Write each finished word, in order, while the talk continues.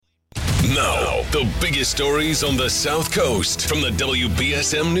Now, the biggest stories on the South Coast from the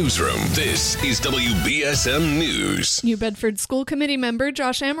WBSM Newsroom. This is WBSM News. New Bedford School Committee member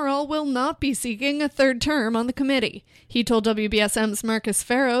Josh Amaral will not be seeking a third term on the committee. He told WBSM's Marcus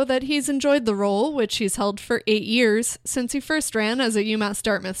Farrow that he's enjoyed the role, which he's held for 8 years, since he first ran as a UMass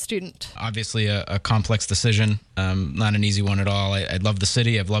Dartmouth student. Obviously a complex decision, not an easy one at all. I love the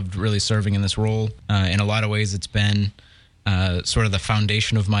city. I've loved really serving in this role. In a lot of ways, it's been sort of the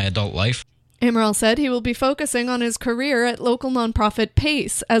foundation of my adult life. Amaral said he will be focusing on his career at local nonprofit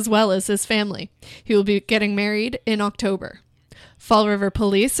PACE, as well as his family. He will be getting married in October. Fall River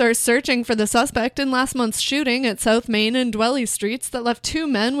police are searching for the suspect in last month's shooting at South Main and Dwelly Streets that left 2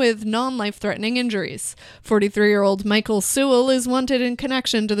 men with non-life-threatening injuries. 43-year-old Michael Sewell is wanted in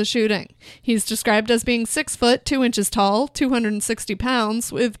connection to the shooting. He's described as being 6 foot 2 inches tall, 260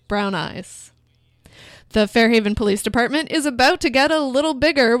 pounds, with brown eyes. The Fairhaven Police Department is about to get a little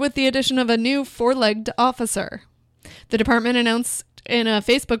bigger with the addition of a new 4-legged officer. The department announced in a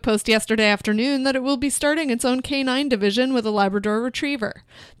Facebook post yesterday afternoon that it will be starting its own canine division with a Labrador Retriever.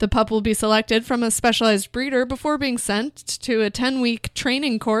 The pup will be selected from a specialized breeder before being sent to a 10-week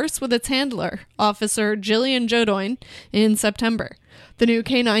training course with its handler, Officer Jillian Jodoin, in September. The new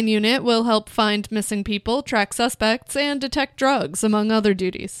canine unit will help find missing people, track suspects, and detect drugs, among other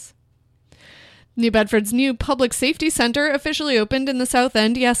duties. New Bedford's new Public Safety Center officially opened in the South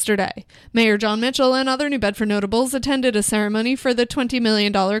End yesterday. Mayor John Mitchell and other New Bedford notables attended a ceremony for the $20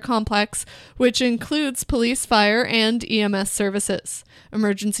 million complex, which includes police, fire, and EMS services.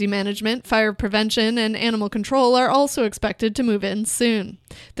 Emergency management, fire prevention, and animal control are also expected to move in soon.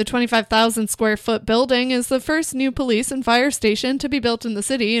 The 25,000 square foot building is the first new police and fire station to be built in the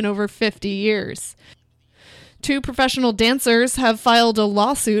city in over 50 years. 2 professional dancers have filed a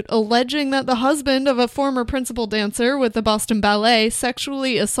lawsuit alleging that the husband of a former principal dancer with the Boston Ballet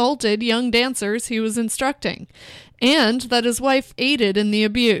sexually assaulted young dancers he was instructing, and that his wife aided in the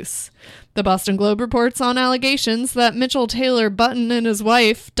abuse. The Boston Globe reports on allegations that Mitchell Taylor Button and his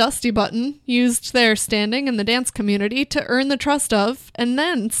wife, Dusty Button, used their standing in the dance community to earn the trust of and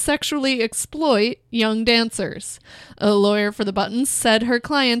then sexually exploit young dancers. A lawyer for the Buttons said her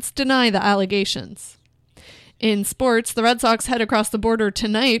clients deny the allegations. In sports, the Red Sox head across the border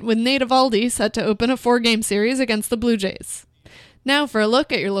tonight with Nate Eovaldi set to open a 4-game series against the Blue Jays. Now for a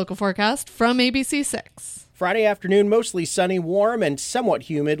look at your local forecast from ABC6. Friday afternoon, mostly sunny, warm, and somewhat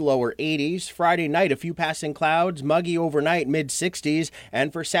humid, lower 80s. Friday night, a few passing clouds, muggy overnight, mid-60s.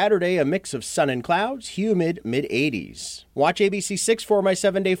 And for Saturday, a mix of sun and clouds, humid, mid-80s. Watch ABC6 for my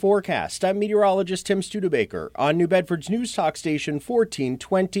 7-day forecast. I'm meteorologist Tim Studebaker on New Bedford's News Talk Station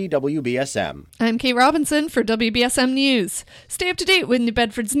 1420 WBSM. I'm Kate Robinson for WBSM News. Stay up to date with New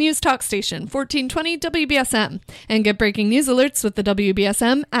Bedford's News Talk Station 1420 WBSM and get breaking news alerts with the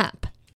WBSM app.